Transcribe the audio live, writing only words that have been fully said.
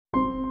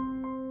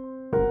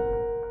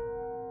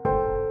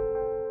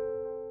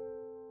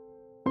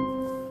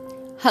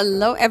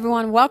Hello,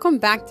 everyone. Welcome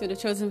back to the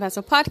Chosen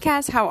Vessel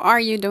podcast. How are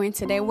you doing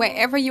today,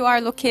 wherever you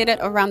are located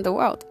around the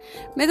world?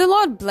 May the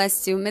Lord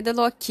bless you. May the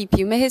Lord keep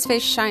you. May His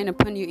face shine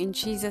upon you in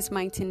Jesus'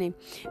 mighty name.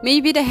 May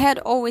you be the head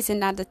always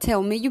and not the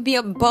tail. May you be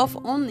above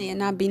only and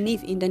not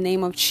beneath in the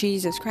name of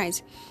Jesus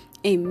Christ.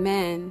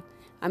 Amen.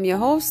 I'm your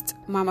host,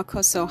 Mama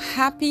Kosso.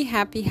 Happy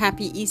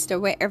Easter,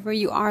 wherever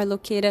you are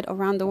located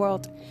around the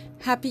world.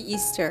 Happy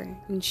Easter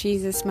in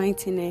Jesus'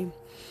 mighty name.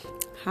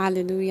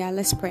 Hallelujah.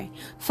 Let's pray.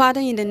 Father,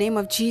 in the name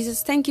of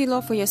Jesus, thank you,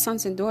 Lord, for your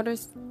sons and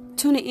daughters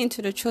tuning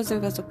into the Chosen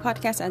Vessel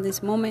podcast at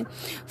this moment.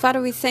 Father,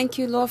 we thank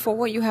you, Lord, for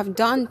what you have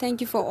done. Thank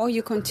you for all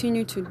you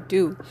continue to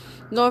do.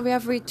 Lord, we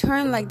have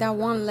returned like that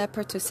one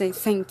leper to say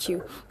thank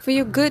you. For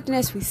your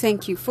goodness, we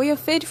thank you. For your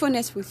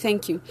faithfulness, we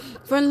thank you.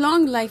 For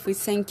long life, we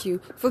thank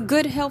you. For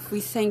good health, we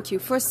thank you.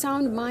 For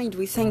sound mind,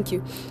 we thank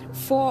you.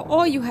 For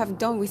all you have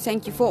done, we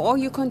thank you. For all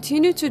you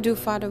continue to do,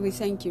 Father, we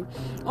thank you.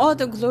 All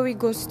the glory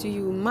goes to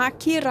you.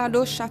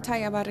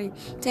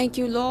 Thank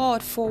you,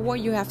 Lord, for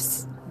what you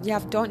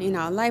have done in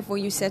our life,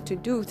 what you said to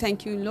do.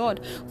 Thank you,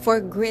 Lord, for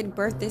a great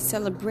birthday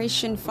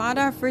celebration.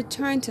 Father, I've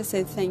returned to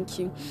say thank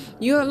you.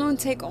 You alone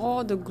take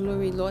all the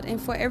glory, Lord.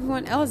 And for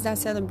everyone else that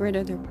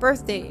celebrated their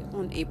birthday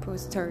on April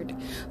 3rd,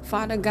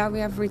 Father God, we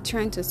have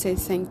returned to say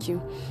thank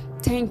you.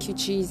 Thank you,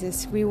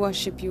 Jesus. We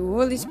worship you.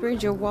 Holy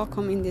Spirit, you're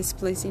welcome in this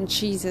place in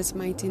Jesus'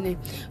 mighty name.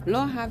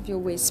 Lord, have your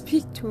way.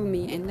 Speak through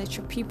me and let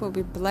your people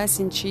be blessed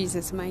in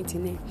Jesus' mighty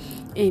name.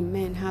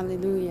 Amen.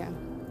 Hallelujah.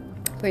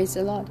 Praise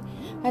the Lord.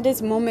 At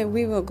this moment,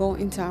 we will go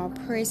into our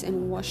praise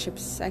and worship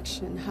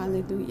section.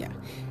 Hallelujah.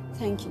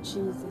 Thank you,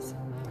 Jesus.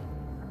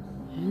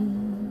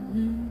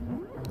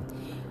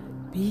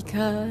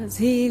 Because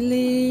He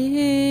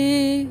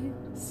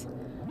lives,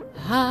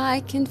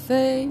 I can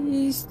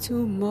face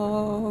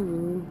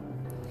tomorrow.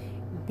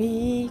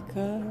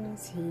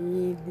 Because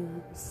He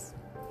lives.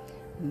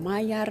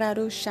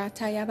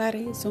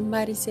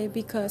 Somebody say,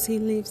 because He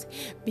lives.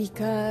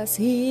 Because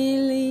He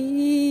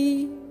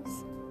lives,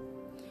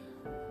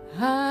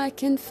 I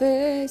can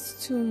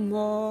face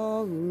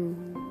tomorrow.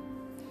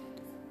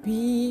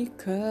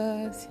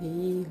 Because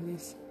He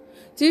lives.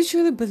 Do you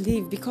truly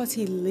believe because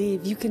He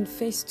lives, you can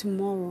face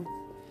tomorrow?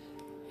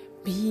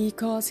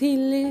 Because He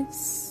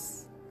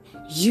lives,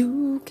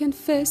 you can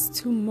face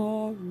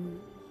tomorrow.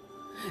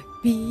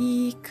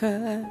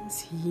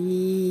 Because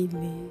He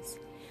lives.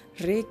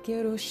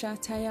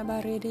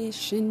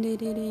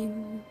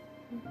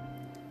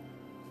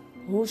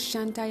 O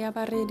Shantaya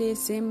Barede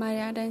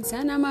Semaya and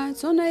Sanama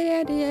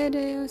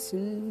Sonayade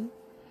Sun.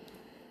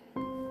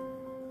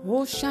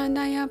 O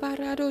Shandaya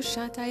Barado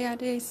Shataya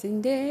de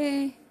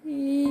Sinde.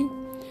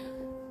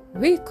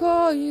 We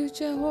call you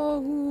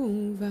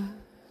Jehovah,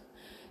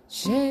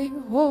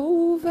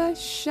 Jehovah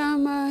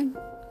Shaman.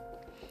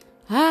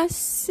 I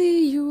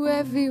see you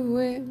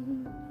everywhere,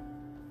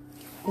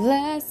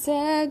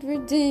 blessed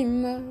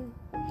Redeemer.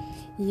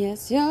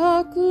 Yes,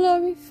 your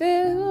glory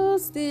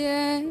fills the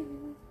air.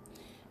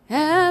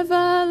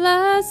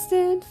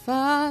 Everlasting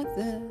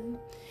Father,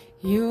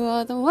 you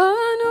are the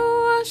one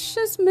who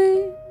washes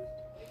me.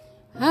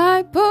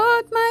 I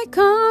put my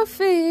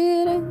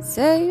confidence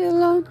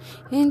alone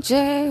in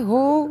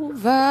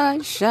Jehovah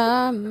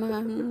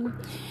Shammah.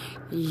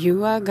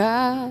 You are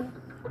God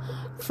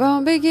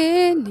from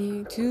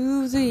beginning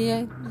to the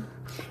end.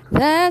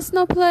 There's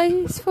no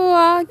place for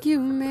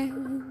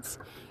arguments.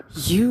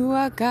 You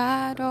are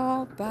God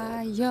all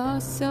by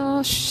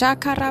yourself. I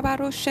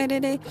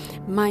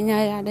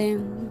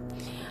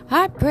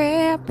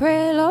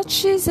pray, Lord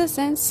Jesus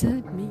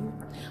answered me.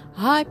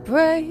 I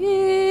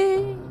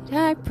prayed,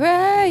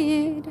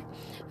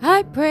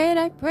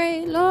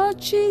 Lord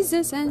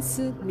Jesus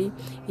answered me.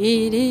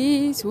 It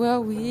is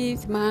well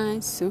with my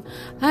soul.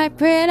 I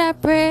prayed,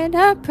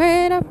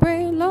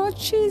 Lord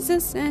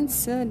Jesus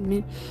answered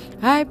me.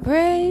 I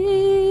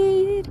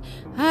prayed,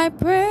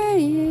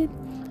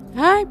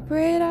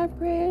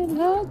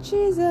 Lord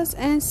Jesus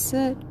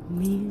answered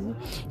me.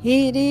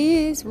 It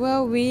is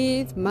well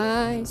with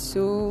my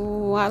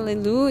soul.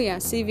 Hallelujah.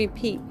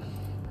 CVP.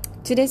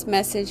 Today's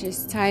message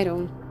is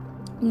titled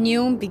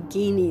New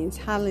Beginnings.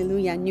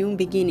 Hallelujah. New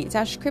Beginnings.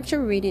 Our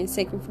scripture reading is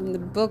taken from the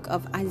book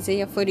of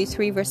Isaiah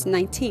 43 verse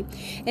 19.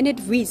 And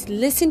it reads,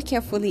 listen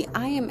carefully.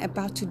 I am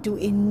about to do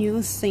a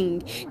new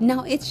thing.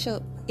 Now it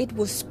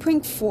will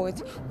spring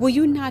forth. Will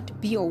you not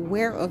be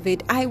aware of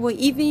it? I will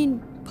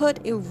even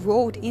put a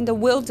road in the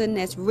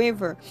wilderness,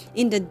 river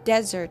in the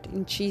desert,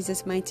 in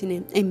Jesus' mighty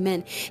name.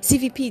 Amen.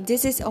 CVP,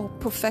 this is a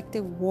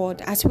prophetic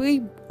word. As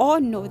we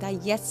all know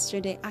that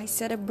yesterday I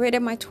celebrated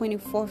my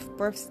 24th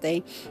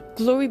birthday.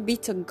 Glory be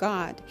to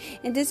God.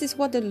 And this is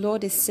what the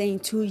Lord is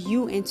saying to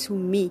you and to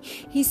me.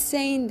 He's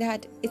saying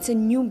that it's a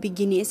new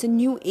beginning, it's a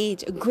new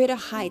age, a greater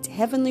height,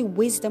 heavenly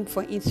wisdom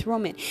for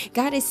enthronement.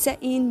 God is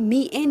setting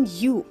me and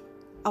you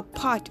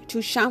apart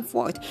to shine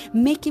forth,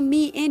 making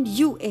me and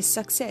you a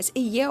success, a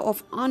year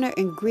of honor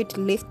and great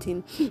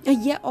lifting, a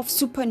year of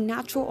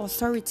supernatural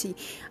authority,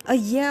 a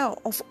year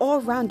of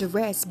all-round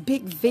rest,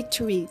 big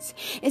victories.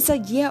 It's a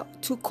year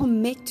to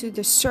commit to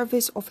the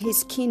service of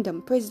His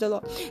kingdom. Praise the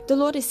Lord. The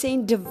Lord is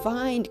saying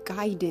divine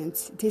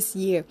guidance this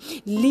year,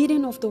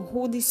 leading of the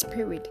Holy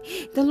Spirit.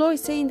 The Lord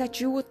is saying that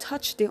you will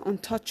touch the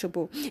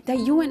untouchable, that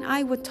you and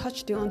I will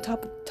touch the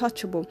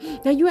untouchable,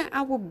 that you and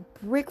I will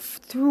break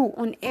through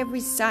on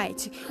every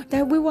side,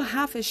 that we will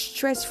have a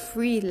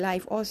stress-free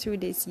life all through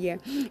this year,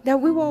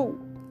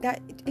 that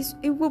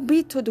it will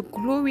be to the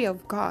glory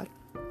of God,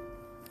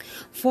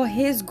 for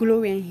His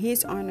glory and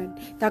His honor,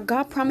 that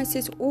God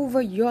promises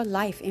over your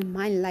life and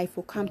my life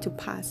will come to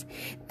pass,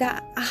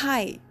 that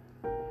I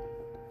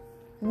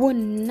will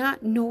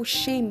not know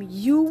shame.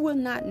 You will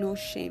not know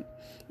shame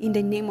in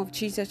the name of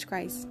Jesus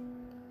Christ.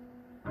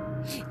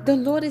 The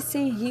Lord is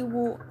saying He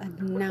will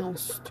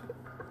announce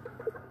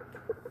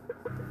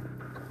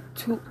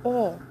to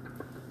all.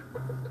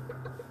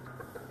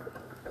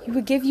 He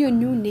will give you a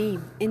new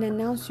name and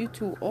announce you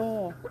to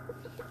all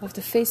of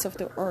the face of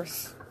the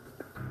earth.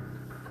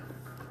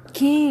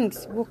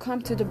 Kings will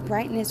come to the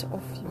brightness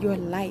of your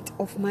light,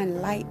 of my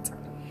light.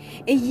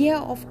 A year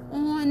of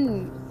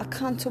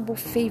unaccountable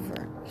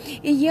favor.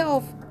 A year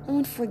of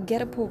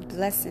unforgettable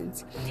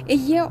blessings. A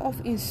year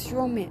of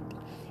enthronement.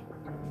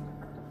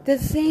 The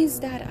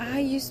things that I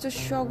used to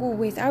struggle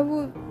with,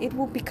 it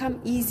will become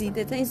easy.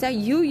 The things that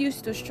you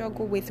used to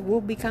struggle with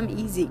will become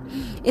easy.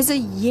 It's a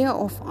year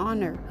of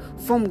honor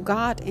from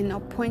God and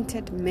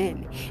appointed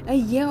men. A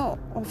year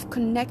of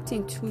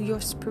connecting to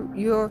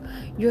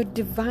your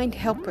divine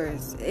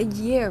helpers. A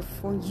year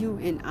for you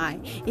and I.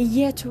 A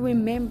year to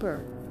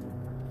remember.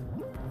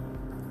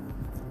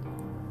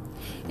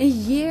 A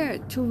year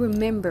to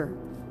remember,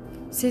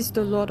 says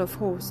the Lord of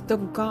hosts, the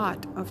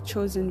God of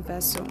chosen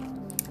vessel.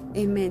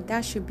 Amen.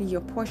 That should be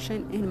your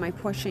portion and my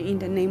portion in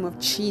the name of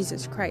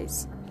Jesus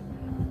Christ.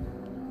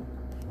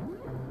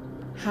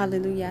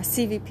 Hallelujah.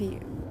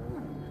 CVP.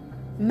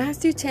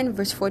 Matthew 10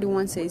 verse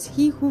 41 says,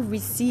 He who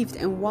received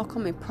and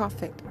welcomed a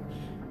prophet,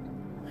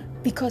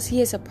 because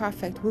he is a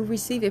prophet, will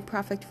receive a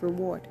prophet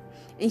reward.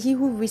 And he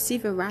who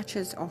received a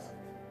righteous or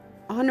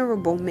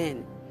honorable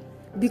man,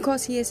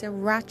 because he is a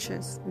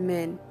righteous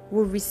man,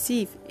 will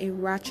receive a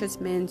righteous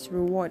man's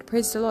reward.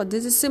 Praise the Lord.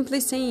 This is simply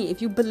saying,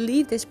 if you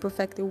believe this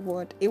prophetic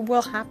word, it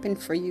will happen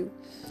for you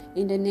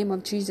in the name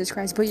of Jesus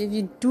Christ. But if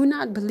you do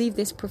not believe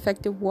this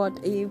prophetic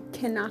word, it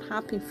cannot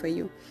happen for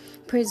you.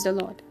 Praise the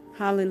Lord.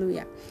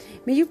 Hallelujah.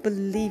 May you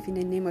believe in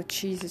the name of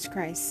Jesus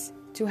Christ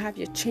to have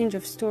your change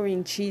of story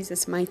in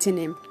Jesus' mighty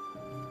name.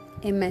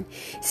 Amen.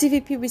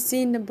 CVP, we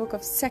see in the book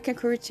of 2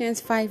 Corinthians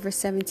 5 verse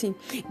 17.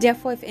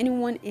 Therefore, if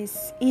anyone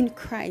is in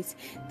Christ,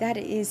 that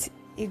is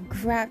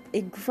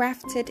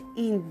grafted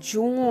and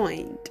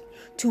joined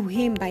to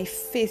Him by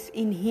faith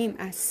in Him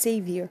as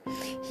Savior,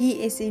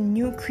 he is a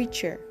new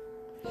creature,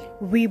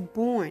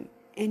 reborn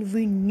and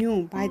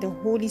renewed by the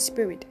Holy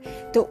Spirit.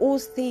 The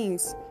old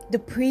things, the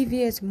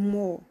previous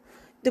moral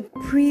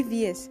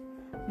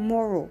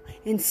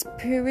and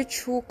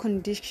spiritual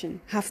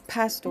condition have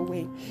passed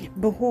away.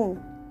 Behold,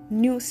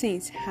 new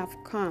things have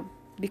come,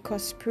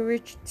 because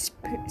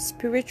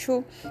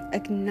spiritual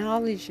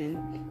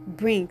acknowledgement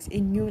brings a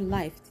new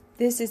life.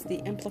 This is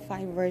the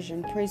Amplified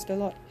version. Praise the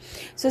Lord.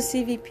 So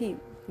CVP,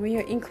 when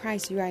you're in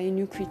Christ, you are a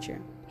new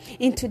creature.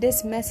 In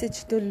today's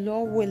message, the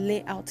Lord will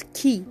lay out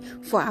key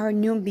for our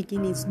new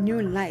beginnings,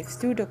 new life,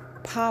 through the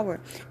power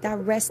that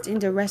rests in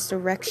the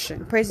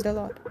resurrection. Praise the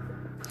Lord.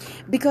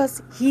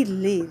 Because He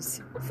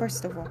lives,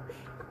 first of all,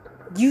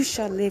 you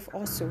shall live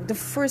also. The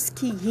first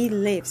key, He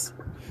lives.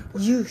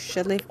 You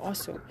shall live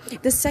also.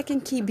 The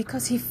second key,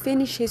 because He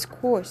finished His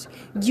course,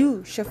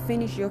 you shall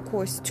finish your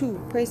course too.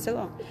 Praise the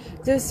Lord.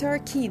 The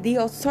third key, the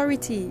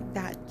authority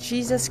that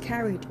Jesus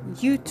carried,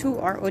 you too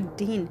are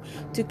ordained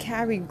to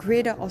carry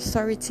greater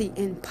authority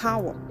and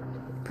power.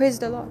 Praise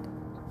the Lord.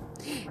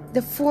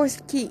 The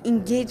fourth key,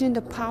 engaging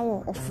the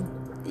power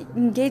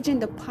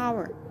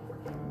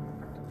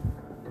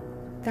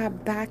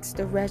that backs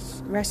the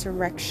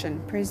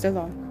resurrection. Praise the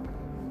Lord.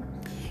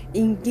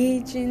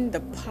 Engaging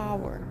the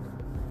power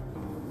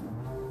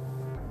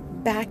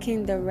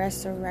backing the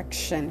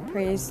resurrection.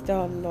 Praise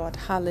the Lord.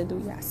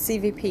 Hallelujah.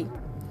 CVP.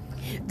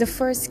 The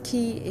first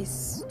key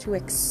is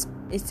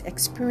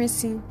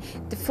experiencing.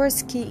 The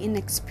first key in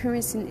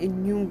experiencing a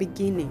new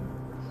beginning,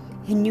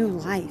 a new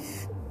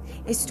life,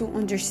 is to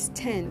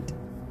understand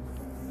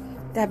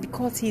that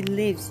because He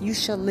lives, you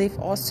shall live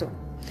also.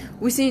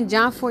 We see in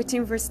John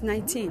 14 verse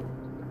 19.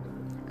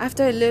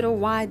 After a little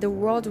while, the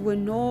world will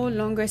no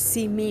longer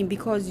see me,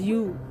 because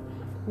you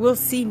will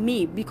see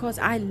me, because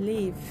I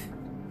live.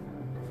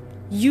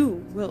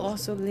 You will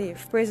also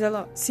live. Praise the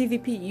Lord.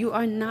 CVP, you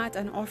are not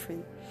an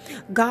orphan.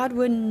 God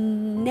will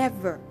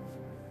never,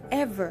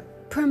 ever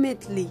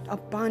permanently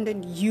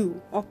abandon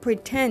you or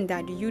pretend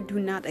that you do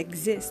not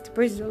exist.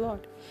 Praise the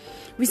Lord.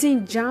 We see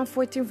in John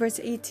 14 verse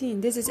 18,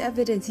 this is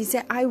evidence. He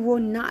said, I will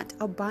not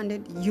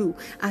abandon you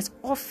as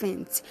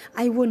orphans.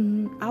 I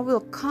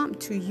will come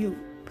to you.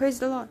 Praise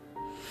the Lord.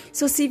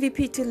 So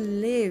CVP, to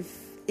live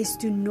is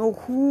to know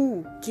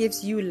who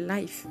gives you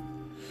life.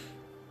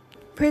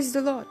 Praise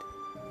the Lord.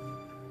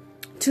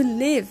 To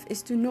live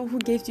is to know who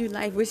gives you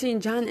life. We see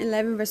in John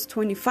 11 verse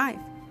 25.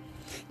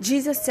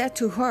 Jesus said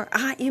to her,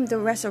 I am the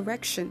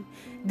resurrection,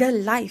 the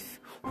life.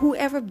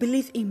 Whoever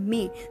believes in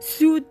me,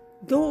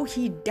 though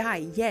he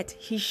die, yet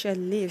he shall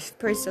live.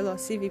 Praise the Lord,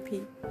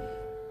 CVP.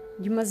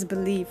 You must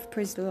believe.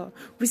 Praise the Lord.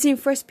 We see in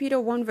 1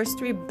 Peter 1 verse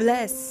 3,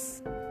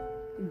 blessed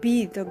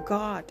be the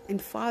God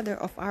and Father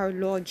of our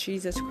Lord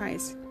Jesus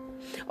Christ.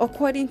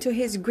 According to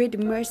his great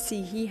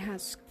mercy, he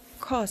has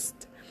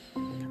caused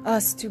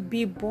us to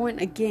be born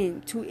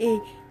again to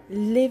a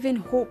living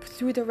hope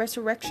through the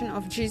resurrection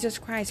of Jesus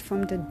Christ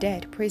from the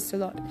dead. Praise the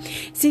Lord.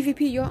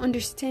 CVP, your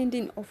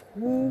understanding of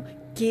who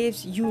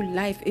gives you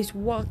life is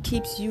what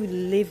keeps you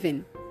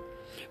living.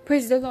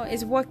 Praise the Lord,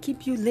 is what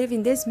keeps you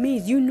living. This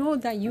means you know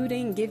that you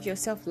didn't give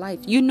yourself life.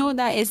 You know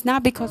that it's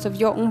not because of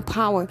your own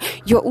power,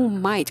 your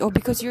own might, or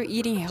because you're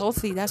eating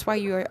healthy. That's why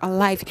you're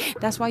alive.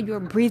 That's why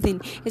you're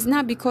breathing. It's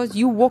not because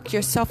you woke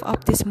yourself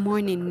up this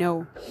morning.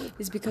 No,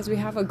 it's because we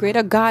have a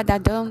greater God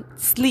that don't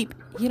sleep.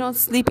 He don't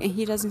sleep and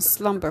he doesn't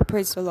slumber.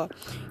 Praise the Lord.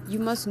 You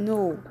must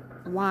know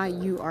why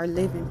you are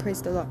living.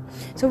 Praise the Lord.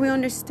 So we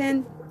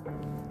understand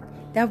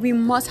that we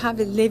must have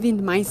a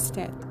living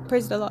mindset.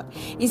 Praise the Lord.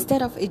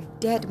 Instead of a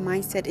dead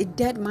mindset. A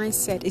dead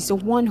mindset is the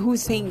one who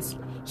thinks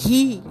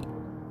he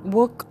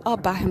woke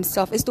up by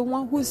himself. It's the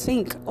one who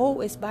thinks,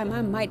 oh, it's by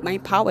my might, my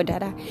power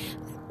that I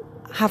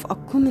have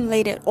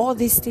accumulated all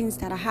these things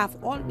that I have,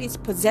 all these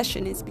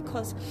possessions,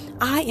 because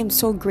I am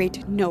so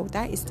great. No,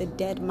 that is the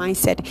dead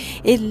mindset.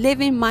 A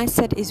living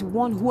mindset is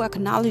one who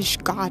acknowledges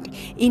God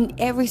in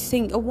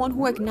everything, a one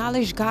who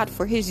acknowledges God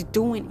for his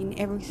doing in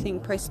everything.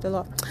 Praise the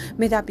Lord.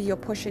 May that be your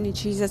portion in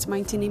Jesus'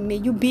 mighty name. May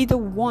you be the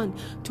one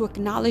to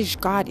acknowledge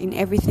God in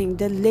everything.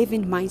 The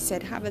living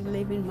mindset. Have a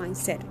living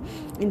mindset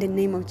in the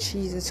name of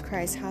Jesus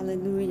Christ.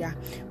 Hallelujah.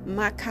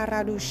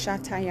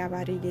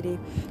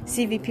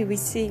 CVP, we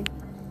see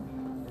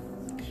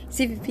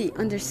CVP,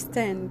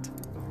 understand.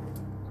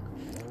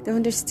 The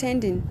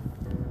understanding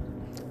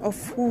of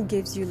who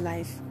gives you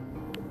life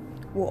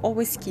will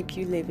always keep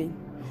you living.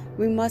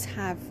 We must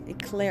have a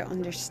clear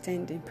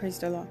understanding. Praise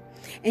the Lord.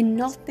 And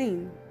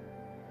nothing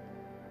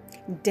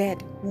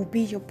dead will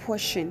be your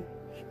portion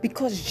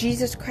because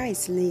Jesus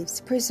Christ lives.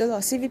 Praise the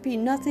Lord. CVP,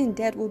 nothing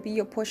dead will be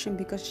your portion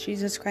because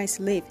Jesus Christ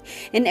lives.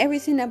 And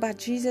everything about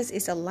Jesus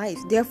is alive.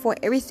 Therefore,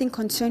 everything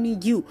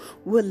concerning you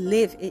will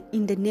live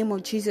in the name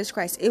of Jesus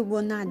Christ. It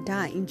will not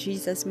die in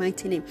Jesus'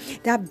 mighty name.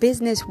 That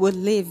business will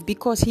live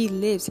because he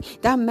lives.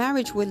 That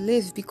marriage will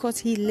live because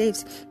he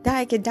lives.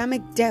 That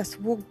academic death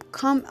will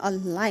come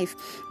alive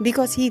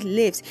because he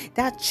lives.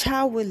 That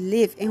child will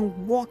live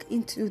and walk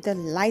into the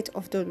light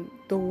of the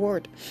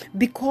word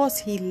because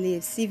he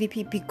lives.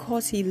 CVP,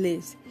 because he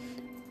lives,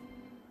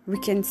 we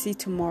can see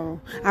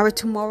tomorrow. Our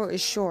tomorrow is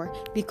sure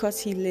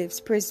because he lives.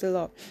 Praise the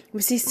Lord.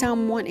 We see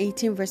Psalm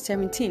 118 verse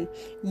 17.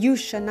 You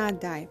shall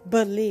not die,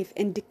 but live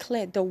and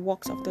declare the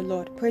works of the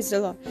Lord. Praise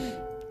the Lord.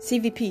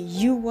 CVP,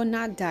 you will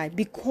not die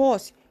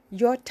because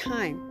your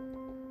time.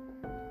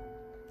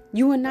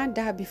 You will not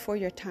die before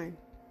your time.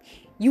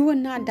 You will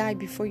not die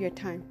before your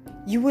time.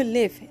 You will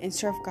live and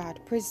serve God.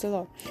 Praise the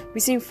Lord.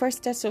 We see in 1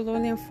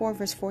 Thessalonians 4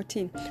 verse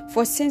 14.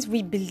 For since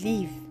we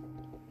believe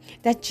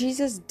that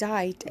Jesus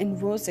died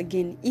and rose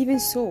again, even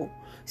so,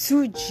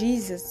 through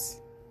Jesus,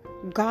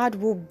 God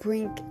will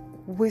bring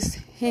with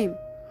him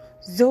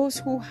those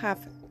who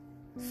have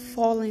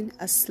fallen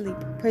asleep.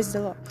 Praise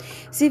the Lord.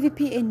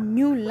 CVP, a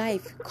new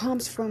life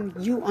comes from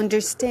you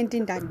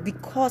understanding that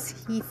because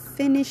he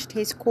finished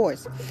his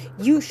course,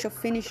 you shall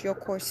finish your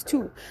course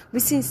too. We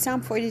see in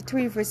Psalm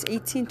 43 verse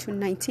 18 to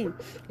 19.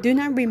 Do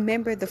not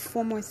remember the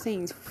former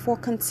things, for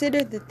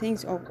consider the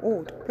things of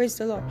old. Praise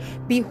the Lord.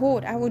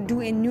 Behold, I will do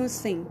a new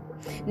thing.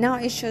 Now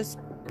it shall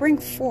spring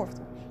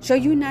forth. Shall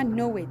you not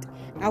know it?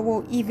 I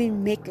will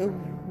even make a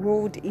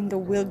road in the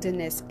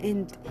wilderness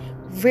and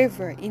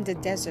river in the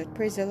desert.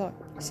 Praise the Lord.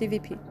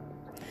 CVP.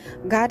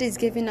 God is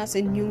giving us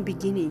a new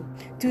beginning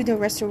through the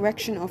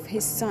resurrection of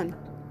his Son,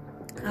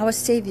 our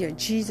Savior,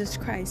 Jesus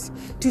Christ,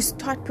 to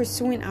start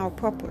pursuing our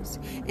purpose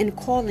and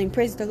calling.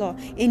 Praise the Lord.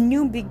 A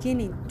new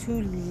beginning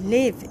to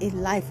live a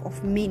life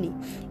of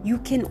meaning. You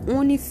can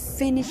only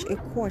finish a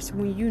course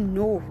when you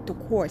know the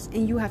course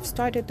and you have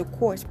started the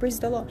course.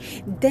 Praise the Lord.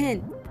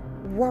 Then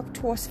work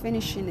towards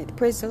finishing it.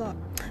 Praise the Lord.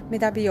 May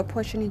that be your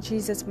portion in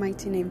Jesus'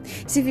 mighty name.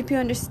 CVP,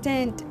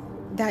 understand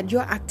that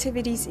your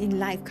activities in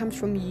life comes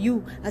from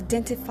you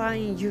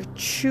identifying your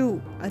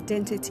true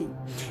identity.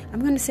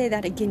 I'm going to say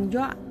that again.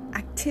 Your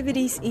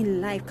activities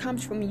in life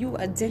comes from you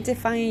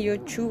identifying your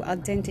true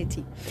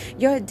identity.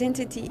 Your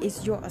identity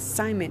is your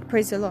assignment.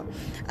 Praise the Lord.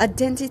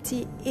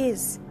 Identity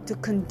is the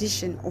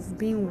condition of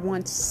being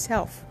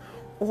oneself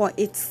or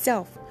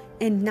itself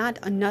and not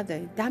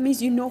another. That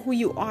means you know who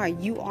you are.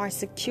 You are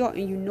secure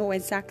and you know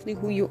exactly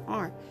who you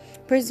are.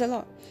 Praise the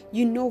Lord.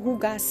 You know who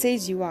God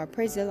says you are.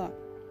 Praise the Lord.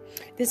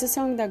 There's a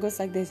song that goes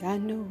like this. I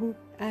know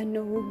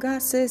who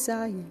God says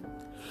I am.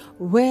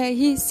 Where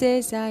he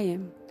says I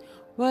am.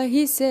 what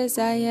he says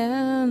I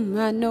am.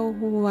 I know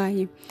who I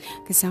am.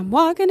 Because I'm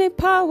walking in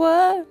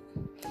power.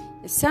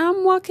 Yes,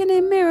 I'm walking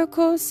in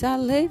miracles. I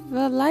live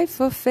a life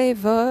of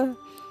favor.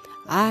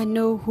 I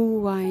know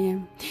who I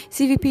am.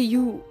 CVP,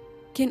 you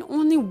can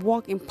only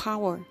walk in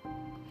power,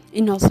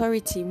 in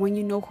authority, when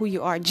you know who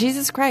you are.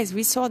 Jesus Christ,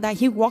 we saw that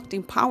he walked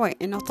in power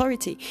and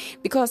authority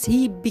because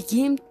he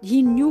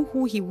knew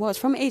who he was.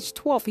 From age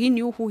 12, he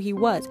knew who he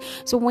was.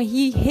 So when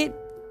he hit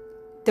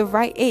the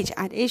right age,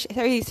 at age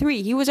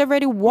 33, he was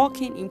already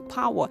walking in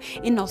power,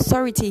 in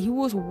authority. He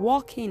was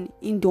walking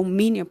in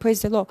dominion,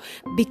 praise the Lord,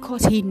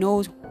 because he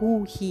knows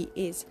who he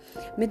is.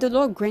 May the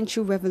Lord grant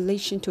you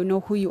revelation to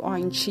know who you are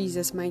in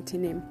Jesus' mighty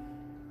name.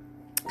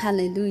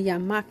 Hallelujah.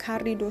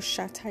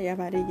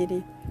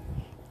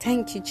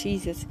 Thank you,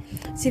 Jesus.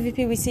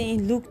 CVP, we see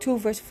in Luke 2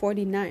 verse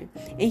 49,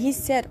 and he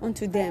said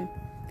unto them,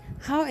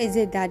 how is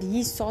it that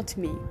ye sought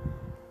me?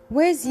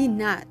 Where is ye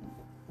not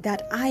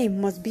that I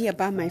must be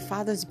about my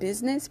Father's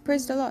business?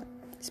 Praise the Lord.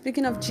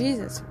 Speaking of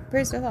Jesus,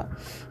 praise the Lord.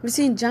 We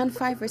see in John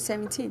 5 verse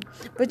 17,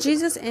 but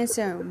Jesus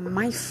answered,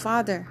 my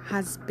Father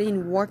has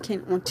been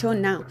working until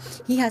now.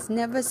 He has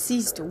never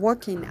ceased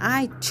working.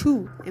 I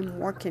too am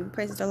working.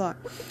 Praise the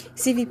Lord.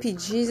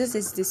 CVP, Jesus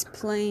is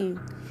displaying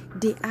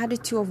the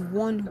attitude of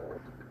one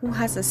who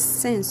has a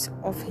sense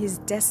of his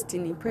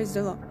destiny. Praise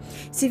the Lord.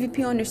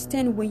 CVP,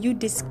 understand, when you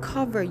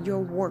discover your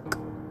work,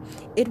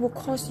 it will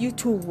cause you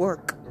to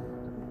work.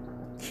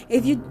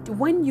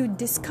 When you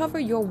discover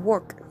your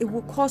work, it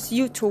will cause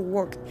you to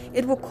work.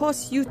 It will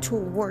cause you to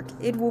work.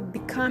 It will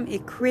become a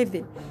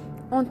craving.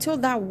 Until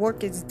that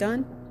work is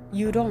done,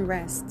 you don't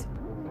rest.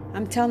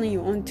 I'm telling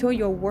you, until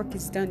your work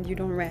is done, you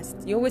don't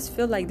rest. You always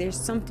feel like there's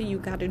something you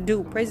got to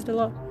do. Praise the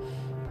Lord.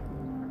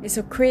 It's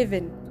a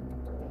craving.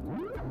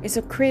 It's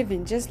a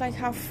craving, just like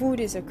how food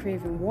is a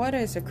craving. Water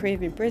is a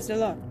craving. Praise the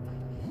Lord.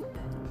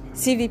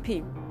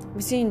 CVP,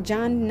 we see in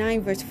John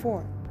 9 verse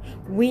 4,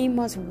 we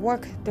must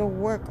work the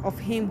work of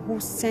him who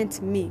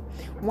sent me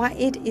while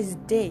it is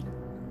day.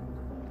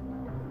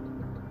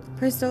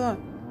 Praise the Lord.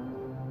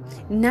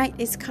 Night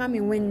is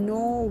coming when no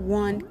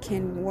one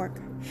can work.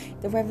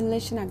 The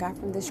revelation I got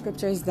from the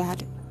scripture is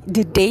that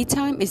the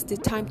daytime is the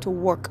time to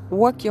work.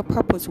 Work your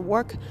purpose.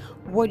 Work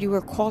what you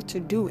were called to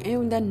do.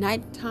 And the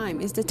night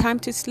time is the time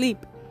to sleep.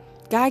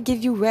 God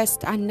give you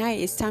rest. At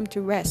night it's time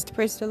to rest.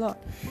 Praise the Lord.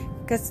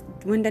 Because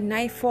when the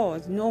night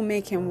falls, no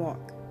man can walk.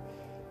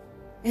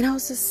 And I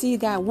also see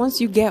that once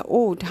you get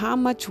old, how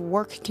much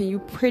work can you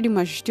pretty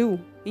much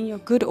do in your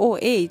good old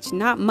age?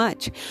 Not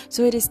much.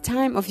 So it is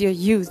time of your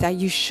youth that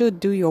you should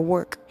do your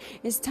work.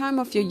 It's time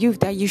of your youth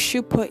that you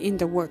should put in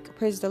the work.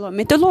 Praise the Lord.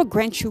 May the Lord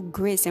grant you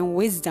grace and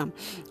wisdom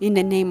in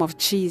the name of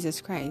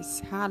Jesus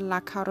Christ.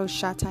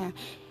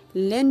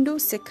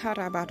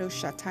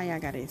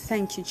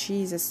 Thank you,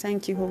 Jesus.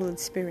 Thank you, Holy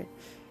Spirit.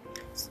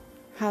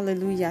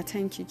 Hallelujah.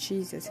 Thank you,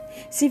 Jesus.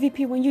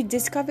 CVP, when you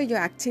discover your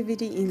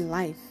activity in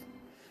life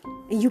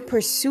and you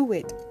pursue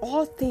it,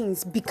 all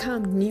things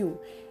become new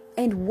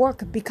and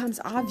work becomes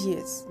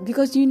obvious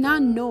because you now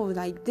know,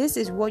 like, this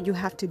is what you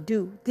have to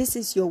do. This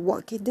is your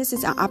work. This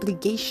is an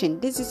obligation.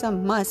 This is a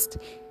must.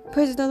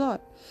 Praise the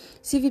Lord.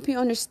 CVP,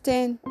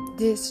 understand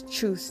this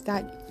truth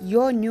that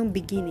your new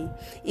beginning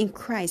in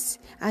Christ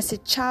as a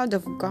child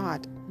of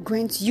God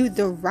grants you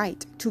the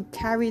right to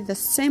carry the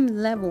same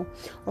level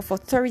of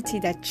authority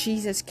that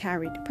Jesus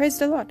carried. Praise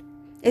the Lord.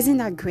 Isn't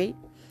that great?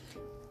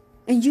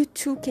 And you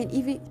too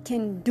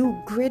can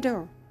do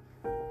greater,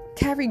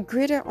 carry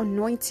greater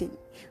anointing,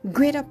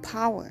 greater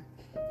power,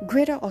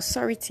 greater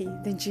authority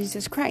than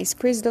Jesus Christ.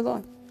 Praise the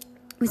Lord.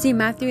 We see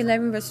Matthew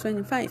 11 verse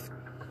 25.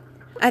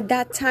 At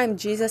that time,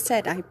 Jesus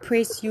said, I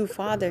praise you,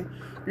 Father,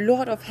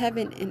 Lord of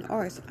heaven and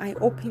earth.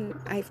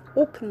 I've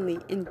openly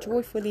and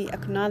joyfully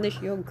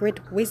acknowledged your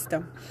great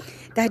wisdom,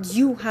 that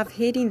you have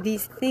hidden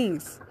these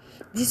things,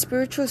 these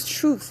spiritual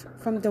truths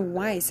from the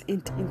wise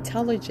and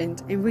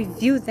intelligent, and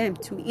revealed them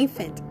to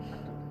infants,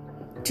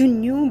 to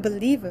new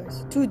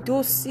believers, to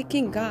those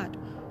seeking God,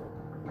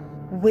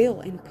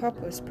 will and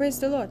purpose. Praise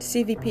the Lord.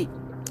 CVP.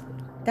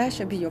 That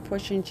should be your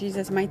portion in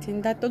Jesus' mighty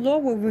name, that the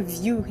Lord will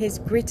reveal his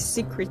great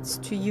secrets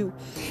to you.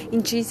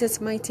 In Jesus'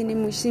 mighty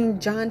name, we see in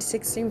John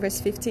 16 verse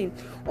 15,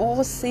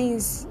 all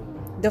things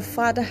the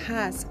Father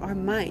has are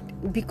mine.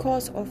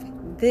 Because of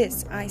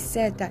this, I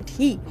said that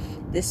he,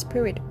 the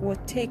Spirit, will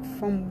take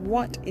from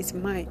what is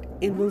mine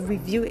and will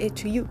reveal it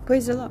to you.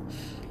 Praise the Lord.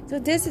 So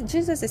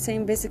Jesus is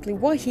saying basically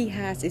what he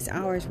has is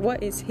ours.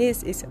 What is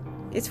his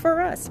is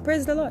for us.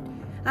 Praise the Lord.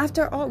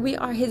 After all, we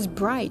are his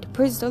bride.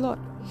 Praise the Lord.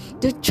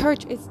 The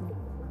church is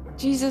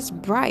Jesus'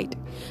 bride.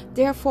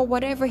 Therefore,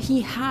 whatever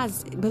he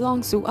has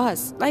belongs to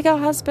us. Like a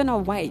husband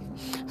and wife.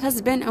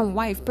 Husband and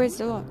wife. Praise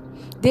the Lord.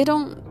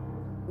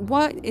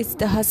 What is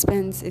the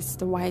husband's is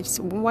the wife's.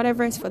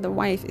 Whatever is for the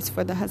wife is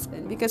for the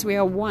husband. Because we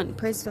are one.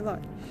 Praise the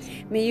Lord.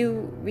 May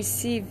you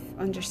receive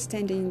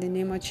understanding in the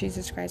name of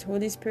Jesus Christ.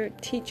 Holy Spirit,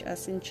 teach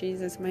us in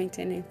Jesus'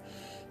 mighty name.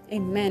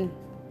 Amen.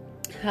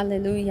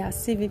 Hallelujah.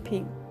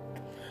 CVP.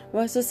 We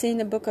also see in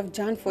the book of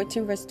John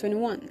 14 verse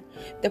 21.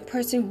 The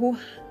person who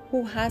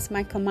who has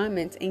my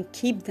commandments and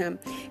keep them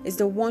is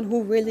the one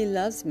who really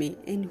loves me.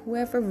 And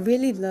whoever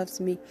really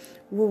loves me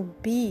will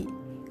be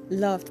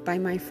loved by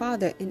my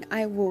Father, and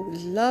I will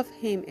love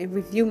him and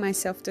reveal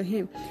myself to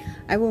him.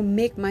 I will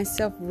make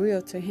myself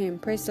real to him.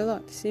 Praise the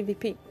Lord.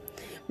 CVP.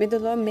 May the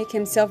Lord make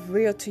himself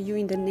real to you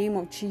in the name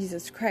of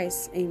Jesus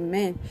Christ.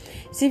 Amen.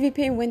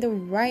 CVP, when the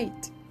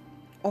right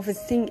of a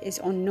thing is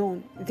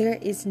unknown, there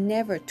is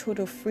never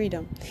total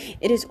freedom.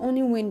 It is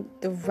only when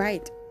the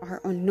right are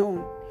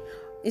unknown.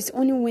 It's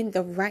only when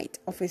the right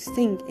of a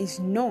thing is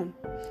known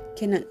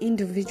can an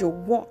individual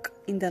walk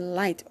in the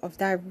light of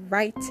that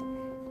right.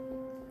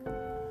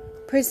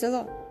 Praise the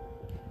Lord.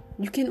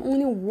 You can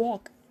only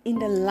walk in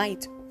the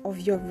light of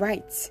your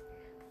rights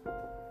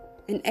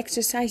and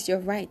exercise your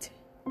right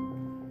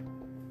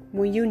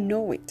when you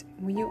know it,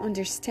 when you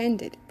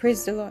understand it.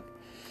 Praise the Lord.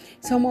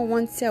 Someone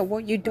once said,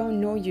 what you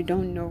don't know, you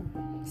don't know.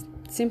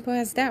 Simple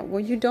as that.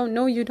 What you don't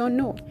know, you don't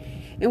know.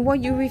 And what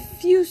you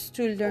refuse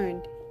to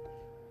learn,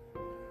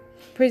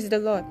 praise the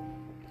Lord,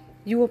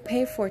 you will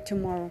pay for it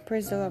tomorrow.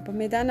 Praise the Lord. But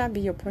may that not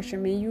be your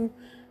portion. May you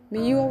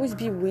always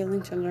be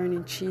willing to learn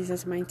in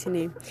Jesus' mighty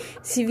name.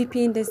 CVP,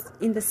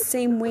 in the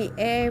same way,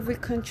 every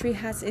country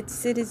has its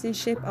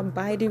citizenship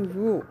abiding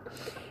rule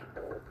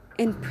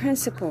and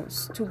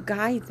principles to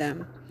guide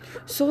them.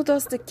 So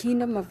does the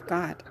kingdom of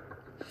God.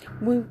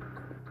 When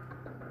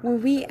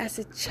we as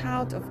a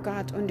child of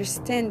God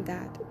understand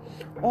that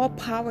all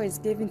power is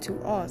given to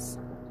us,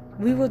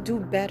 we will do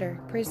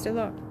better. Praise the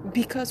Lord.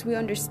 Because we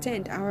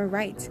understand our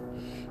rights.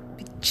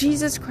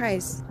 Jesus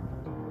Christ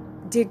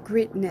did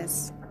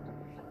greatness.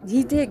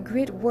 He did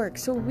great work.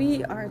 So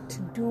we are to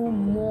do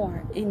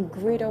more in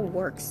greater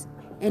works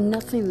and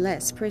nothing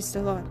less. Praise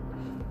the Lord.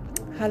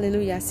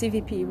 Hallelujah.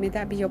 CVP, may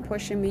that be your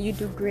portion. May you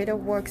do greater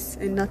works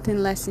and nothing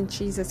less in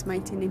Jesus'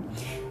 mighty name.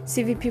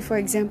 CVP, for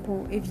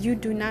example, if you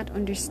do not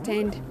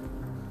understand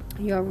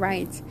your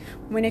rights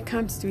when it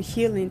comes to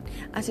healing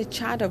as a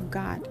child of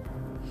God,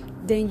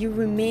 then you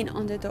remain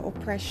under the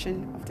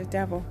oppression of the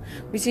devil.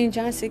 We see in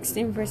John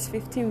 16 verse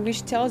 15,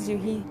 which tells you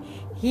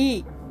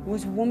he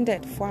was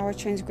wounded for our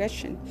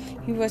transgression.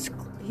 He was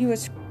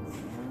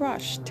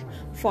crushed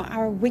for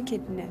our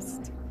wickedness.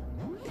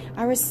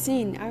 Our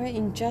sin, our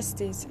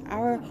injustice,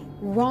 our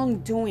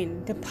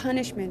wrongdoing, the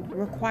punishment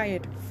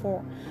required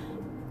for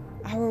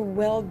our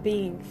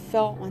well-being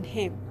fell on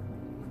him.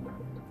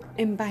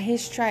 And by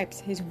his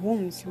stripes, his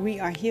wounds, we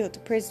are healed.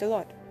 Praise the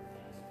Lord.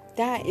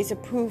 That is a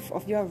proof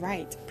of your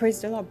right. Praise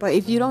the Lord. But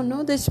if you don't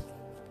know this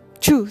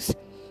truth,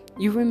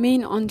 you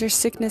remain under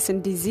sickness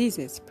and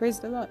diseases. Praise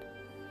the Lord.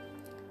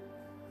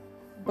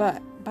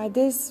 But by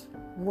this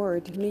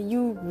word, may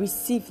you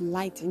receive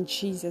light in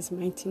Jesus'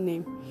 mighty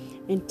name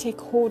and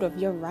take hold of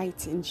your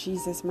rights in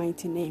Jesus'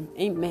 mighty name.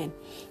 Amen.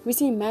 We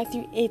see in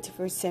Matthew 8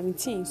 verse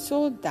 17,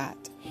 so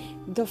that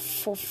the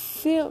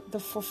fulfilled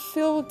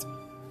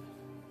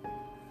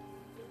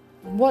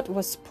what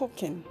was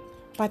spoken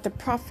by the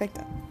prophet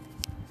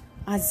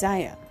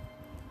Isaiah.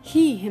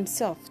 He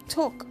himself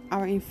took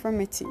our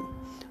infirmity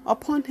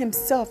upon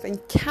himself and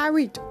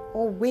carried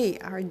away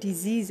our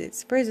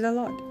diseases. Praise the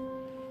Lord.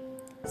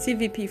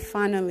 CVP,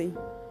 finally,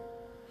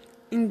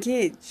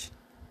 engage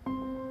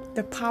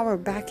the power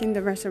back in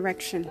the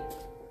resurrection.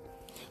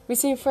 We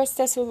see in 1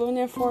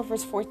 Thessalonians 4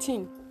 verse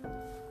 14.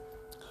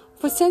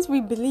 For since we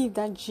believe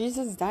that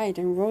Jesus died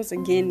and rose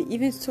again,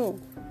 even so,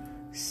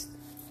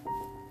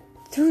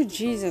 through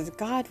Jesus,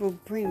 God will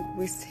bring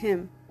with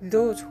him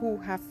those who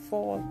have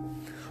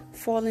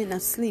fallen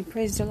asleep.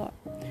 Praise the Lord.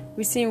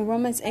 We see in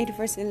Romans 8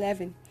 verse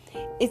 11.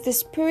 If the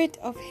spirit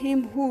of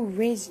him who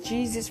raised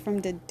Jesus from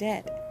the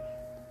dead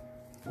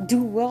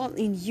do well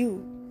in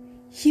you,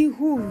 he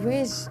who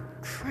raised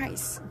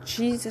Christ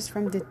Jesus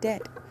from the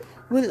dead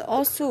will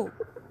also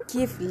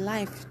give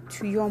life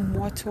to your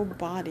mortal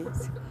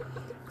bodies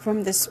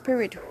from the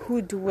spirit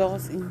who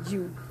dwells in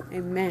you.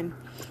 Amen.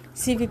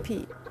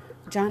 CVP,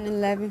 John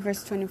 11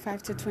 verse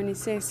 25 to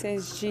 26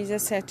 says,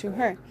 Jesus said to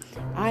her,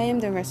 I am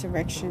the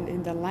resurrection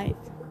and the life.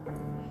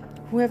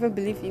 Whoever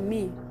believes in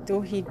me,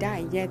 though he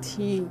die, yet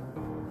he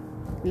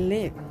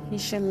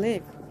shall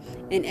live.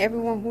 And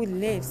everyone who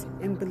lives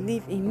and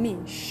believes in me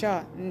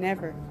shall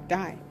never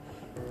die.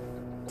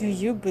 Do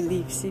you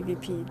believe,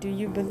 CVP? Do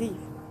you believe?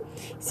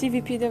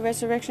 CVP, the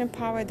resurrection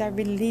power that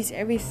released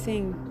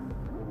everything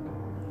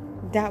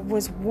that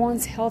was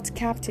once held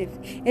captive.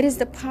 It is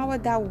the power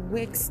that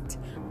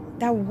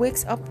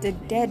wakes up the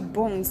dead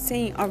bones,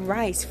 saying,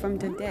 arise from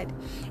the dead.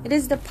 It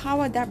is the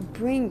power that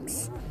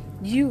brings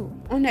you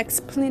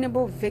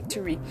unexplainable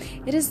victory.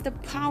 It is the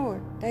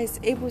power that is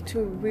able to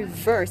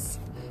reverse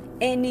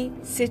any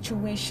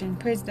situation.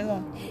 Praise the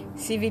Lord.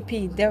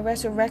 CVP, the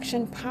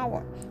resurrection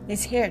power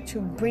is here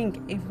to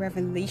bring a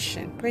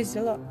revelation. Praise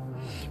the Lord.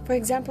 For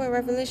example, a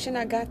revelation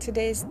I got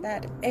today is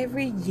that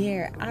every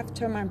year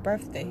after my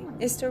birthday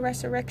is the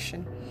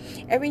resurrection.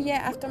 Every year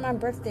after my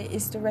birthday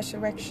is the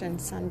resurrection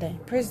Sunday.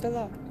 Praise the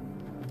Lord.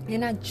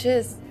 And I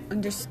just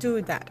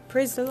understood that.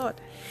 Praise the Lord.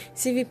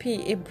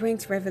 CVP, it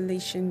brings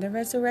revelation. The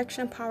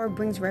resurrection power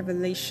brings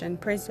revelation.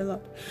 Praise the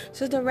Lord.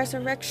 So the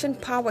resurrection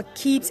power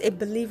keeps a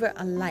believer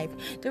alive.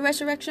 The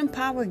resurrection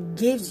power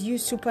gives you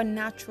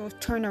supernatural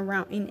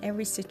turnaround in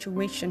every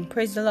situation.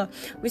 Praise the Lord.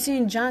 We see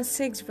in John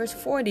 6 verse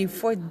 40,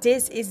 for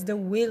this is the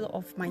will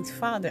of my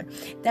Father,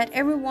 that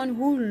everyone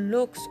who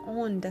looks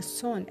on the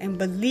Son and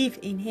believe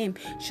in him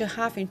shall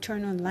have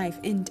eternal life,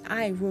 and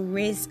I will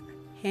raise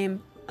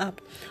him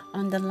up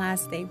on the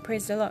last day.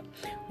 Praise the Lord.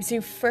 We see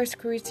 1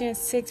 Corinthians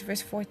 6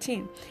 verse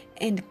 14,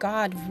 and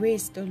God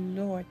raised the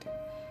Lord.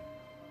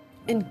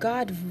 And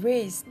God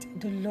raised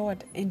the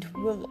Lord and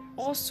will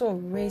also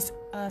raise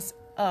us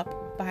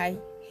up by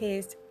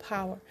his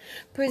power.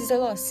 Praise the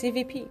Lord.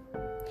 CVP,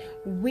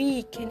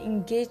 we can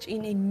engage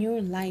in a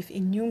new life, a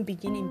new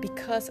beginning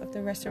because of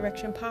the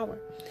resurrection power.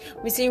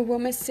 We see in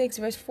Romans 6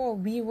 verse 4,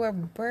 we were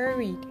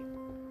buried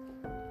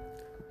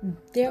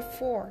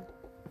therefore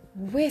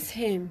with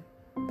him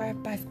by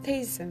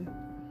baptism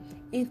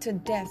into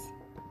death,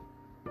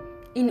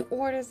 in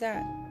order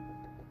that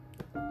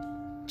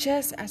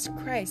just as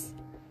Christ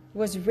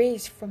was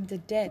raised from the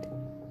dead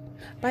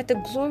by the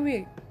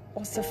glory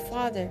of the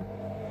Father,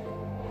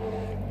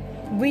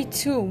 we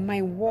too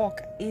might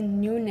walk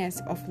in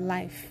newness of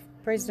life.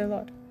 Praise the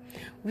Lord.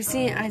 We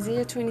see in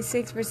Isaiah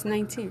 26 verse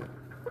 19,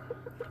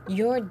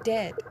 your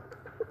dead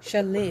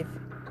shall live,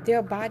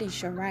 their bodies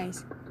shall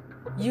rise.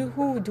 You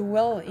who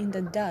dwell in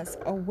the dust,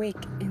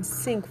 awake and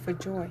sing for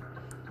joy,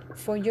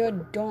 for your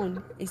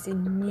dawn is a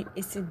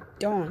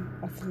dawn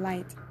of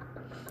light,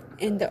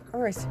 and the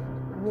earth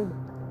will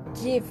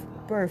give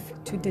birth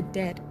to the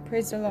dead.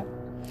 Praise the Lord.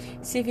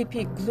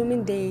 CVP, gloomy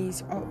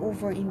days are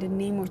over in the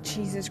name of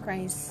Jesus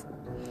Christ.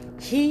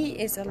 He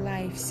is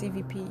alive.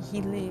 CVP,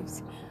 he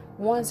lives.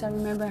 Once I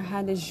remember I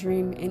had this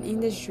dream, and in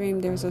this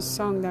dream there's a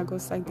song that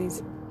goes like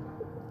this.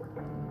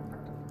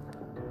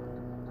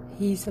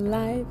 He's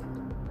alive.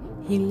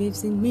 He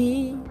lives in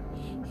me,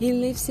 he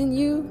lives in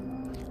you.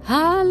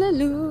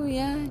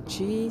 Hallelujah,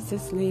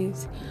 Jesus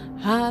lives.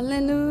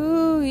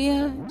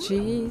 Hallelujah,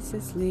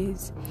 Jesus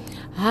lives.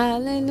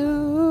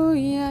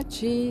 Hallelujah,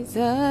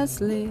 Jesus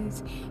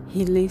lives.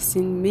 He lives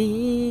in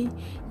me,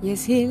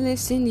 yes, he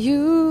lives in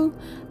you.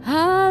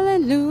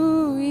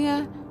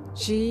 Hallelujah,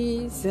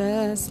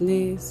 Jesus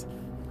lives.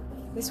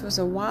 This was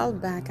a while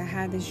back. I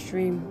had this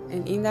dream,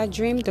 and in that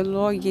dream the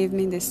Lord gave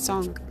me this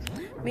song.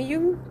 May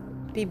you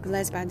be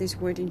blessed by this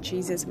word in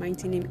Jesus'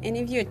 mighty name. And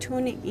if you're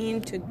tuning in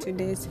to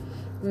today's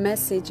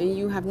message and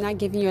you have not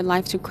given your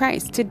life to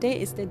Christ, today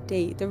is the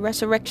day, the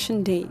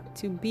resurrection day,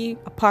 to be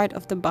a part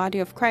of the body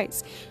of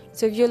Christ.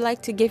 So if you'd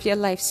like to give your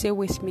life, say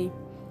with me.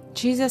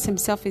 Jesus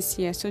himself is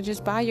here. So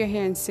just bow your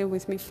head and say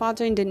with me.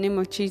 Father, in the name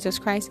of Jesus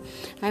Christ,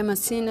 I am a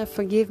sinner.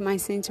 Forgive my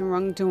sins and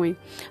wrongdoing.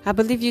 I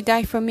believe you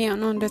died for me,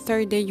 and on the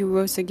third day you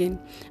rose again.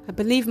 I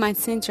believe my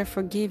sins are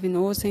forgiven.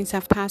 All sins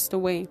have passed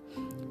away.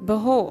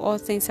 Behold, all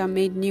things are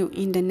made new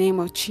in the name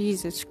of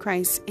Jesus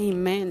Christ.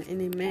 Amen and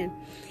amen.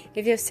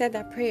 If you have said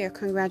that prayer,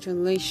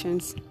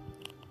 congratulations.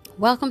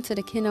 Welcome to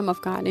the kingdom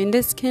of God. In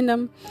this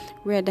kingdom,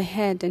 we are the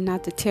head and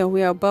not the tail.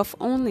 We are above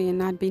only and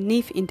not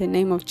beneath in the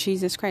name of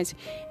Jesus Christ.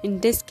 In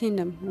this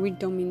kingdom, we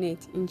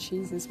dominate in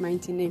Jesus'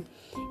 mighty name.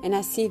 And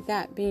I see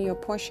that being your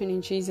portion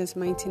in Jesus'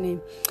 mighty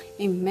name.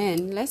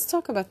 Amen. Let's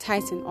talk about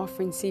tithes and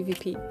offering,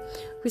 CVP.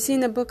 We see in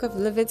the book of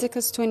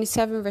Leviticus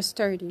 27 verse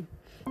 30.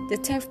 The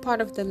 10th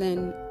part of the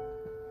land,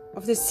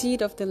 of the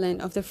seed of the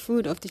land, of the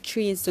fruit of the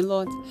tree is the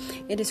Lord.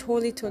 It is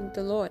holy to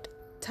the Lord.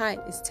 Tithe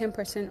is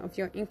 10% of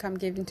your income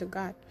given to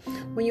God.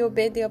 When you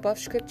obey the above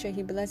scripture,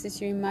 he blesses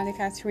you in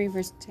Malachi 3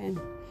 verse 10.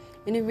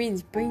 And it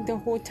reads, bring the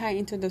whole tithe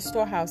into the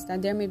storehouse,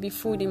 that there may be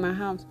food in my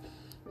house.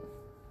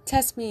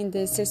 Test me in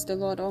this, says the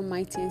Lord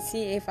Almighty, and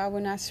see if I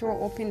will not throw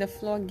open the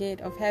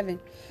floodgate of heaven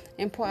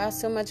and pour out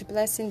so much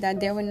blessing that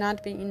there will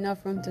not be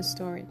enough room to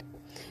store it.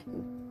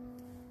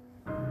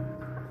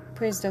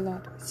 Praise the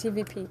Lord.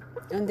 CVP.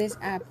 On this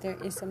app, there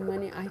is a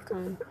money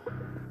icon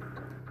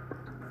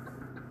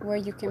where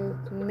you can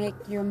make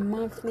your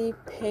monthly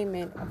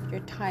payment of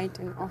your tithe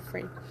and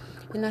offering.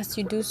 And as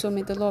you do so,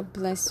 may the Lord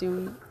bless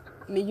you.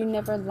 May you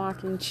never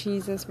lack in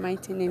Jesus'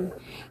 mighty name.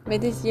 May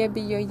this year be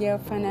your year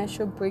of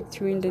financial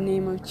breakthrough in the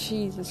name of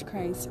Jesus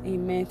Christ.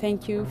 Amen.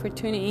 Thank you for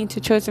tuning in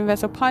to Chosen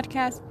Vessel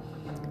Podcast.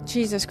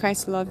 Jesus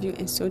Christ loves you,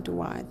 and so do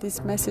I.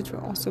 This message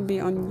will also be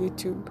on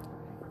YouTube.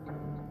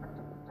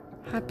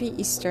 Happy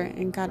Easter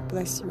and God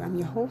bless you. I'm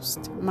your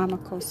host, Mama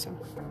Koso.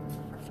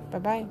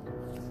 Bye-bye.